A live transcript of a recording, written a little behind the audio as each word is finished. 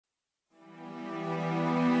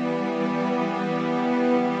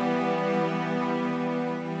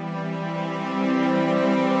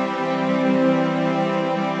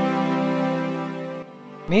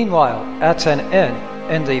Meanwhile, at an inn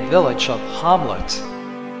in the village of Hamlet,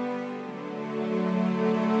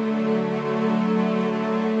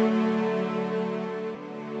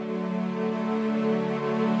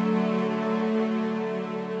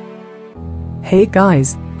 Hey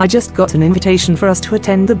guys, I just got an invitation for us to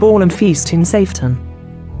attend the ball and feast in Safeton.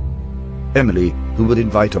 Emily, who would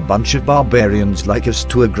invite a bunch of barbarians like us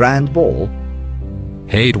to a grand ball?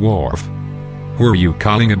 Hey dwarf. Who are you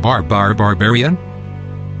calling a barbarian?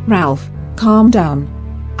 Ralf, calm down.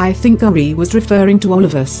 I think Aerie was referring to all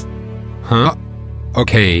of us. Huh?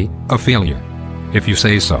 Okay, Ophelia. If you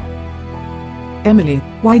say so. Emily,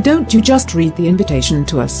 why don't you just read the invitation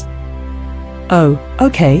to us? Oh,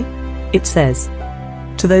 okay. It says,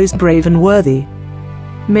 "To those brave and worthy.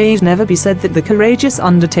 May it never be said that the courageous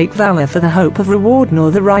undertake valor for the hope of reward, nor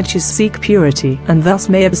the righteous seek purity, and thus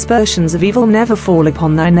may aspersions of evil never fall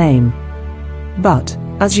upon thy name. But,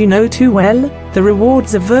 as you know too well, the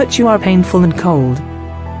rewards of virtue are painful and cold."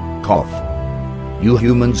 Cough. You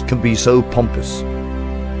humans can be so pompous.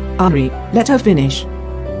 Aerie, let her finish.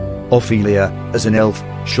 Ophelia, as an elf,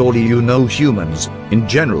 surely you know humans, in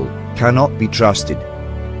general, cannot be trusted.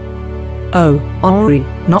 Oh, Henri,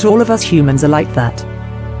 not all of us humans are like that.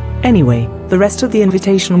 Anyway, the rest of the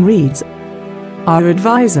invitation reads, "Our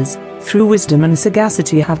advisors, through wisdom and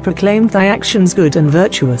sagacity, have proclaimed thy actions good and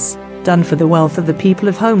virtuous, done for the wealth of the people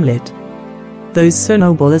of Homelit. Those so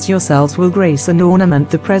noble as yourselves will grace and ornament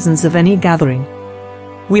the presence of any gathering.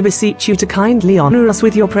 We beseech you to kindly honor us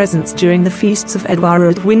with your presence during the feasts of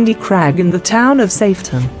Edward at Windy Crag in the town of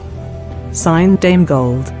Safeton. Signed, Dame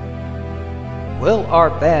Gold." will our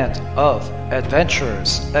band of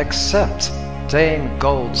adventurers accept Dame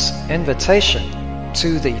Gold's invitation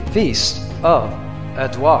to the Feast of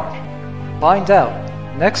Edward? Find out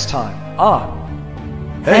next time on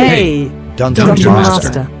Hey, Dungeon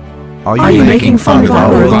Master. Are you making fun of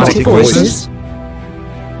our robotic voices?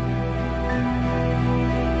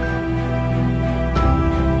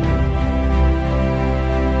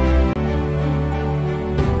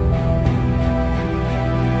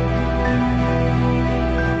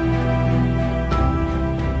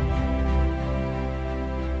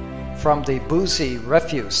 From the boozy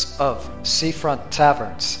refuse of seafront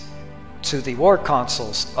taverns to the war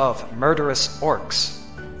consoles of murderous orcs,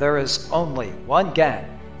 there is only one gang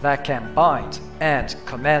that can bind and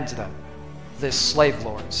command them: the slave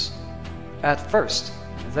lords. At first,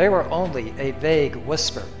 they were only a vague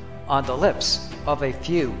whisper on the lips of a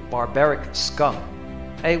few barbaric scum,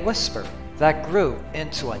 a whisper that grew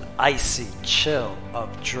into an icy chill of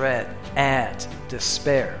dread and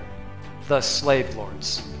despair. The slave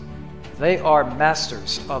lords. They are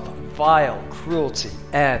masters of vile cruelty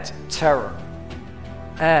and terror,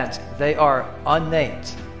 and they are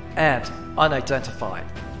unnamed and unidentified,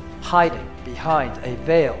 hiding behind a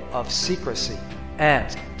veil of secrecy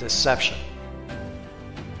and deception.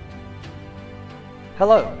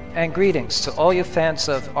 Hello, and greetings to all you fans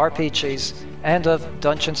of RPGs and of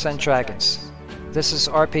Dungeons & Dragons. This is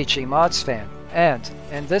RPGmodsFan, and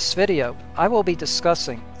in this video, I will be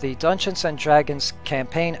discussing the Dungeons & Dragons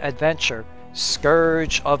campaign adventure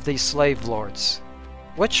Scourge of the Slave Lords,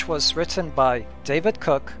 which was written by David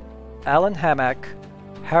Cook, Alan Hammack,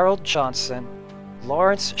 Harold Johnson,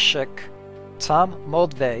 Lawrence Schick, Tom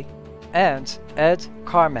Moldvay, and Ed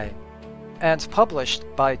Carmien, and published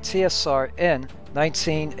by TSR in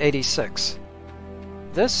 1986.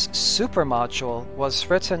 This supermodule was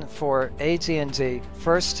written for AD&D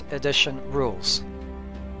First Edition rules.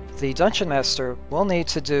 The Dungeon Master will need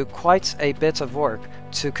to do quite a bit of work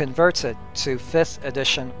to convert it to 5th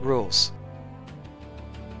Edition rules.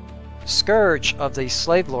 Scourge of the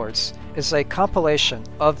Slave Lords is a compilation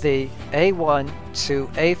of the A1 to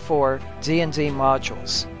A4 D&D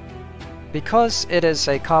modules. Because it is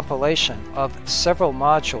a compilation of several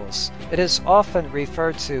modules, it is often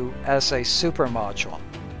referred to as a supermodule.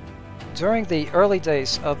 During the early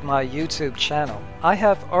days of my YouTube channel, I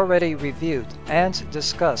have already reviewed and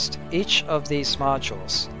discussed each of these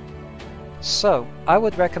modules. So, I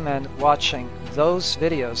would recommend watching those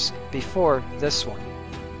videos before this one.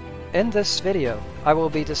 In this video, I will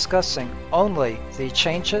be discussing only the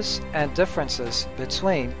changes and differences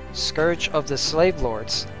between Scourge of the Slave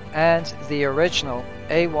Lords and the original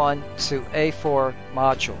A1 to A4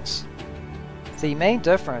 modules. The main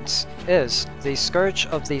difference is the Scourge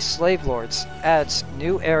of the Slave Lords adds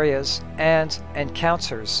new areas and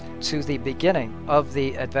encounters to the beginning of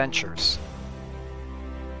the adventures.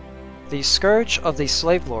 The Scourge of the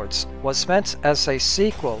Slave Lords was meant as a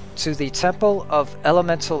sequel to the Temple of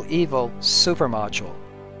Elemental Evil supermodule.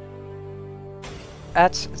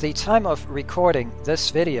 At the time of recording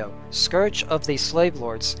this video, Scourge of the Slave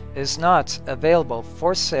Lords is not available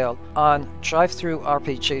for sale on Drive-Thru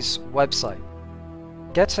RPG's website.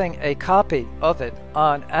 Getting a copy of it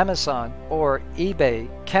on Amazon or eBay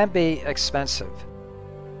can be expensive.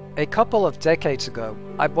 A couple of decades ago,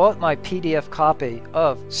 I bought my PDF copy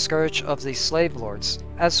of Scourge of the Slave Lords,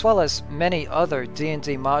 as well as many other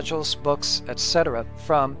D&D modules, books, etc.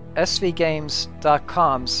 from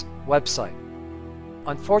svgames.com's website.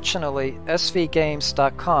 Unfortunately,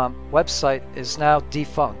 svgames.com website is now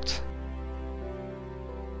defunct.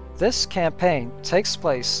 This campaign takes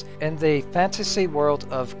place in the fantasy world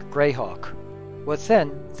of Greyhawk,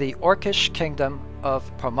 within the Orcish kingdom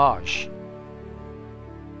of Pomage.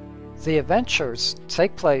 The adventures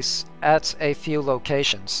take place at a few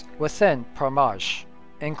locations within Pomage,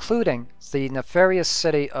 including the nefarious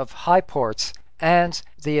city of Highport and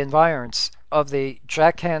the environs of the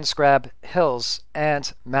Drakhansgrab Hills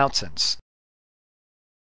and Mountains.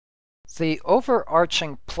 The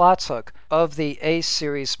overarching plot hook of the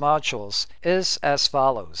A-Series Modules is as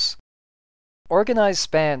follows.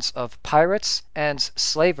 Organized bands of pirates and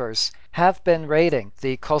slavers have been raiding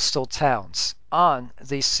the coastal towns on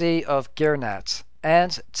the Sea of Girnat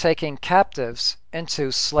and taking captives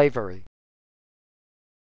into slavery.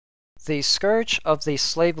 The Scourge of the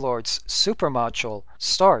Slave Lords supermodule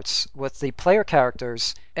starts with the player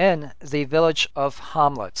characters in the village of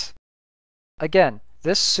Hamlet. Again,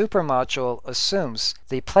 this supermodule assumes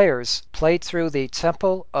the players played through the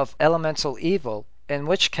Temple of Elemental Evil, in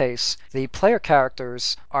which case the player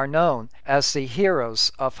characters are known as the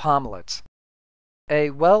heroes of Hamlet. A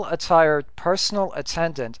well-attired personal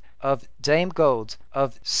attendant of Dame Gold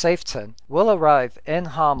of Safeton will arrive in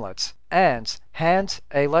Hamlet and hand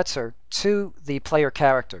a letter to the player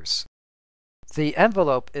characters. The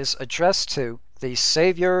envelope is addressed to the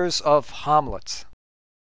Saviors of Hamlet.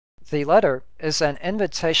 The letter is an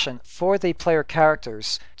invitation for the player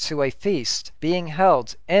characters to a feast being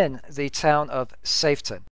held in the town of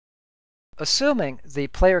Safeton. Assuming the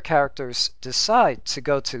player characters decide to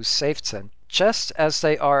go to Safeton, just as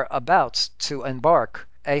they are about to embark,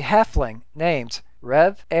 a halfling named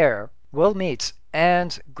Rev Air will meet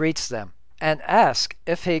and greet them, and ask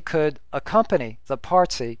if he could accompany the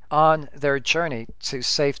party on their journey to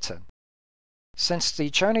Safeton. Since the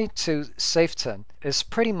journey to Safeton is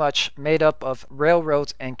pretty much made up of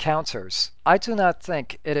railroad encounters, I do not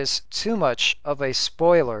think it is too much of a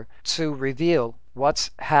spoiler to reveal what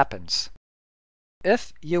happens.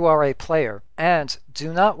 If you are a player and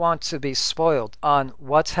do not want to be spoiled on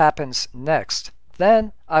what happens next,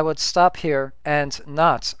 then I would stop here and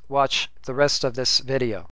not watch the rest of this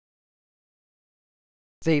video.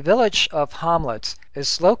 The village of Hamlet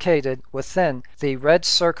is located within the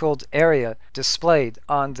red-circled area displayed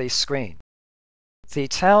on the screen. The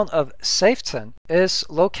town of Safeton is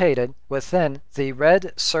located within the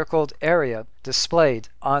red-circled area displayed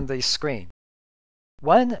on the screen.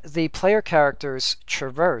 When the player characters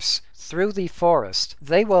traverse through the forest,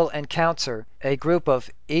 they will encounter a group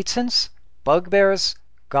of Etons, bugbears,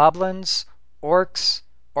 goblins, orcs,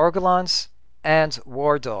 orgolons, and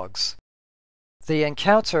war dogs. The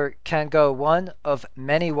encounter can go one of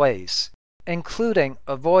many ways, including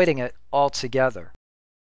avoiding it altogether.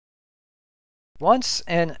 Once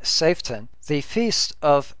in Safeton, the Feast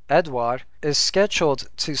of Edward is scheduled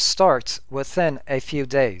to start within a few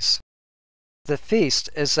days. The feast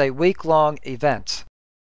is a week-long event.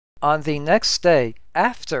 On the next day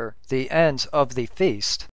after the end of the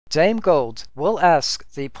feast, Dame Gold will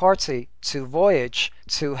ask the party to voyage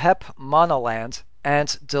to Hep Monoland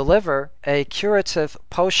and deliver a curative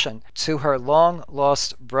potion to her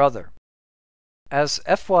long-lost brother. As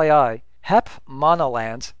FYI, Hep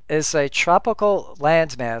Monoland is a tropical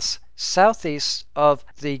landmass southeast of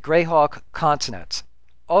the Greyhawk continent,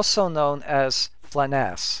 also known as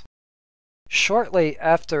Flanas. Shortly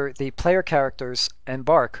after the player characters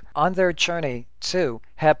embark on their journey to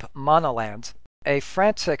Hep Monoland, a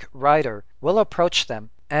frantic rider will approach them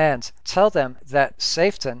and tell them that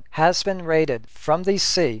Safeton has been raided from the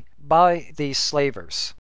sea by the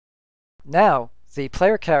slavers. Now, the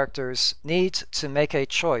player characters need to make a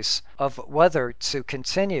choice of whether to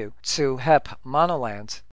continue to Hep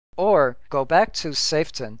Monoland or go back to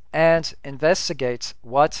Safeton and investigate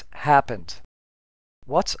what happened.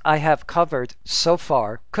 What I have covered so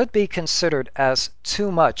far could be considered as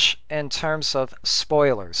too much in terms of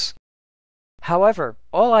spoilers. However,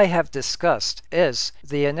 all I have discussed is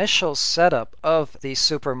the initial setup of the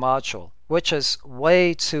supermodule, which is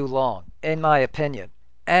way too long, in my opinion,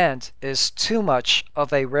 and is too much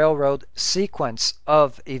of a railroad sequence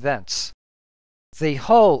of events. The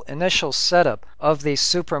whole initial setup of the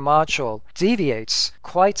supermodule deviates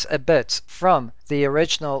quite a bit from the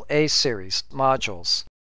original A-Series modules.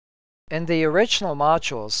 In the original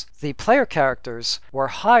modules, the player characters were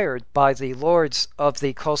hired by the lords of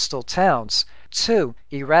the coastal towns to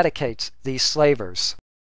eradicate the slavers.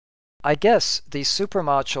 I guess the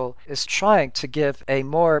supermodule is trying to give a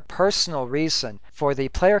more personal reason for the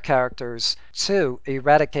player characters to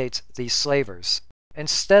eradicate the slavers,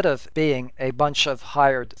 instead of being a bunch of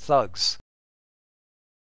hired thugs.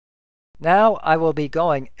 Now I will be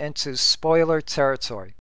going into spoiler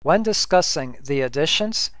territory when discussing the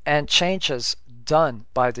additions and changes done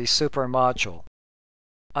by the supermodule.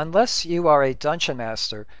 Unless you are a dungeon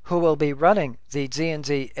master who will be running the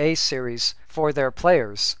D&D A-Series for their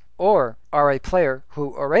players, or are a player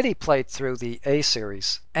who already played through the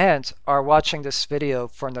A-Series and are watching this video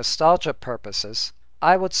for nostalgia purposes,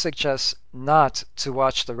 I would suggest not to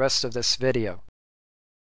watch the rest of this video.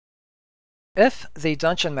 If the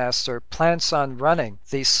Dungeon Master plans on running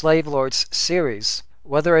the Slave Lords series,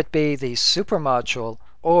 whether it be the supermodule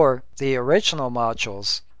or the original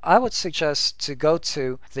modules, I would suggest to go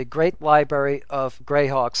to the Great Library of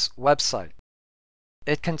Greyhawk's website.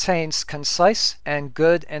 It contains concise and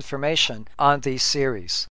good information on the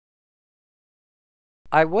series.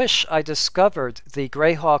 I wish I discovered the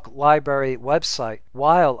Greyhawk Library website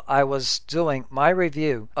while I was doing my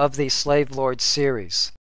review of the Slave Lord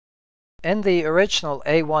series. In the original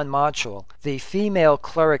A1 module, the female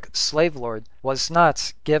cleric Slave Lord was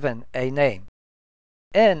not given a name.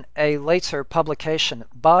 In a later publication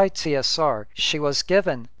by TSR, she was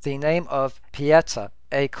given the name of Pieta,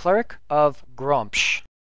 a cleric of Gromsh.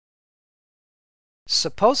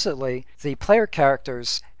 Supposedly, the player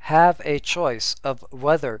characters have a choice of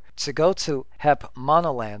whether to go to Hep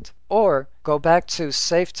Monoland or go back to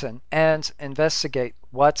Safeton and investigate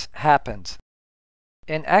what happened.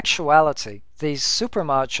 In actuality, the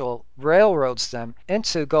supermodule railroads them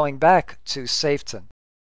into going back to Safeton.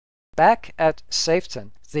 Back at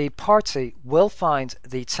Safeton, the party will find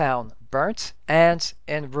the town burnt and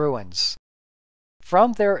in ruins.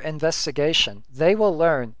 From their investigation, they will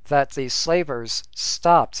learn that the slavers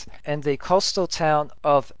stopped in the coastal town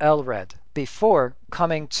of Elred before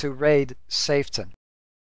coming to raid Safeton.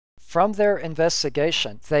 From their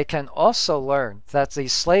investigation, they can also learn that the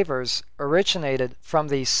slavers originated from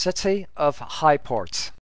the city of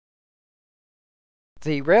Highport.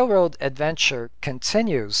 The railroad adventure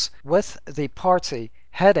continues with the party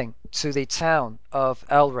heading to the town of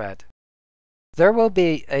Elred. There will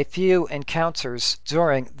be a few encounters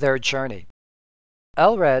during their journey.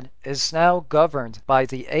 Elred is now governed by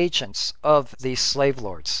the agents of the slave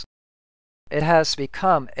lords. It has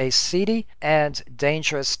become a seedy and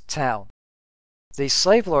dangerous town. The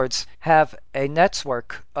slave lords have a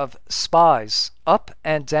network of spies up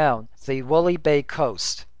and down the Woolly Bay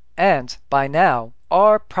coast, and by now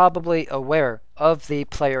are probably aware of the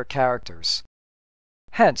player characters.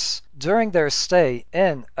 Hence, during their stay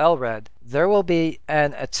in Elred, there will be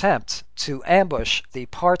an attempt to ambush the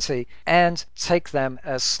party and take them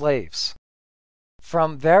as slaves.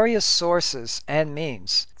 From various sources and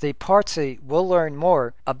means, the party will learn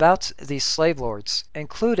more about the slave lords,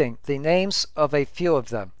 including the names of a few of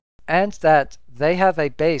them, and that they have a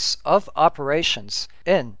base of operations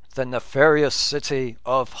in the nefarious city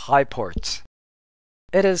of Highport.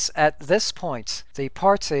 It is at this point the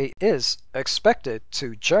party is expected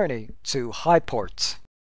to journey to Highport.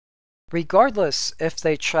 Regardless if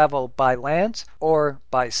they travel by land or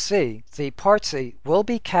by sea, the party will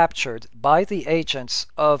be captured by the agents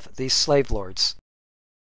of the slave lords.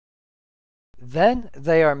 Then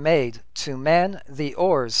they are made to man the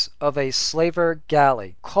oars of a slaver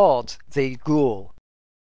galley called the Ghoul.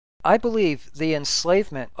 I believe the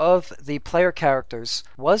enslavement of the player characters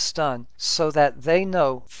was done so that they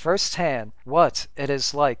know firsthand what it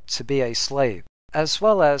is like to be a slave, as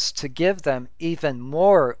well as to give them even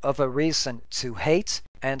more of a reason to hate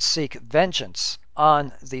and seek vengeance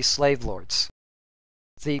on the slave lords.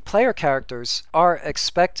 The player characters are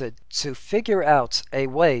expected to figure out a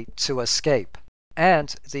way to escape,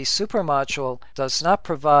 and the supermodule does not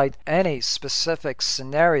provide any specific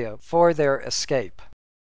scenario for their escape.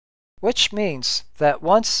 Which means that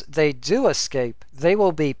once they do escape, they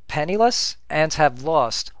will be penniless and have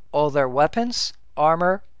lost all their weapons,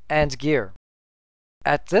 armor, and gear.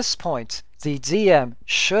 At this point, the DM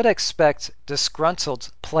should expect disgruntled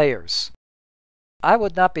players. I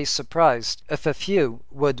would not be surprised if a few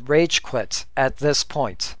would rage quit at this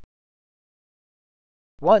point.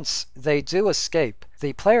 Once they do escape,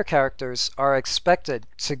 the player characters are expected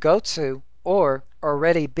to go to or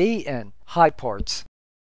already be in Highport.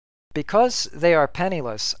 Because they are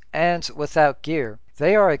penniless and without gear,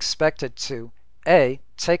 they are expected to A.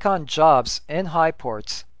 Take on jobs in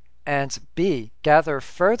Highport, and B. Gather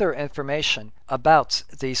further information about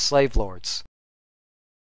the slave lords.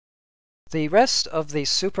 The rest of the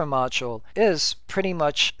supermodule is pretty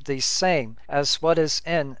much the same as what is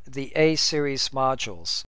in the A-Series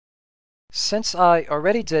modules. Since I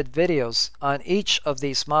already did videos on each of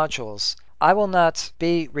these modules, I will not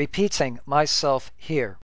be repeating myself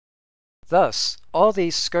here. Thus, all the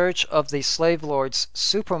Scourge of the Slave Lords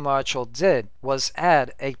supermodule did was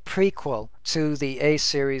add a prequel to the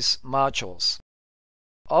A-Series modules.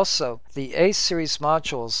 Also, the A-Series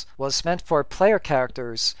modules was meant for player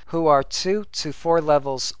characters who are 2 to 4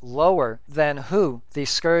 levels lower than who the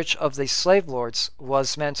Scourge of the Slave Lords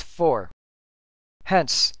was meant for.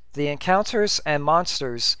 Hence, the encounters and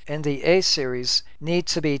monsters in the A-Series need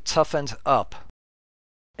to be toughened up.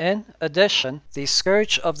 In addition, the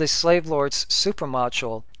Scourge of the Slave Lords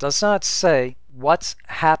supermodule does not say what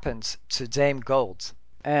happened to Dame Gold,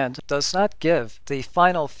 and does not give the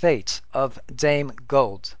final fate of Dame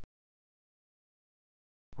Gold.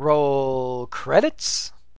 Roll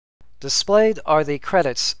credits. Displayed are the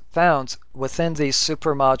credits found within the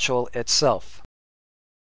supermodule itself.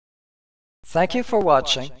 Thank you for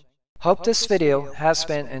watching. Hope this video has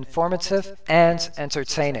been informative and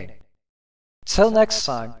entertaining. Till next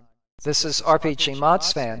time, this is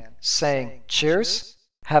RPGmodsFan saying cheers,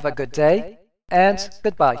 have a good day, and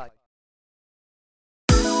goodbye.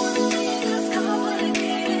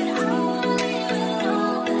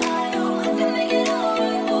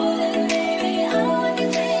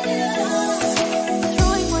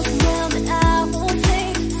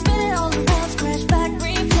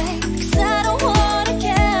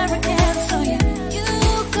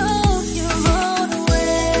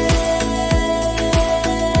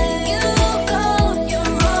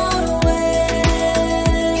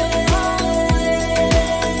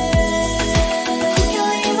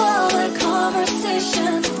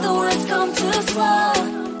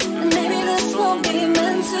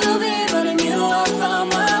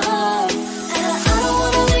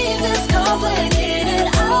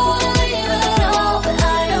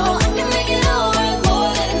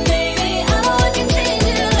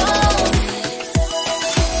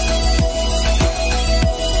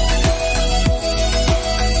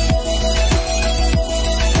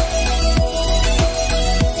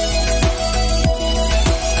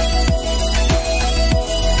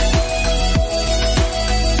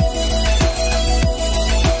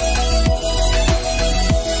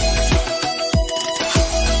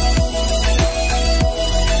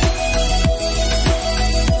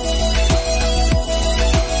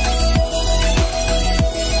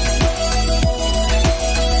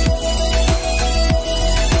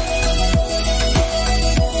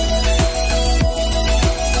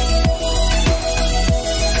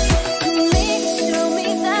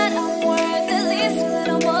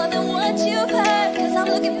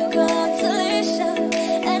 Looking for consolation.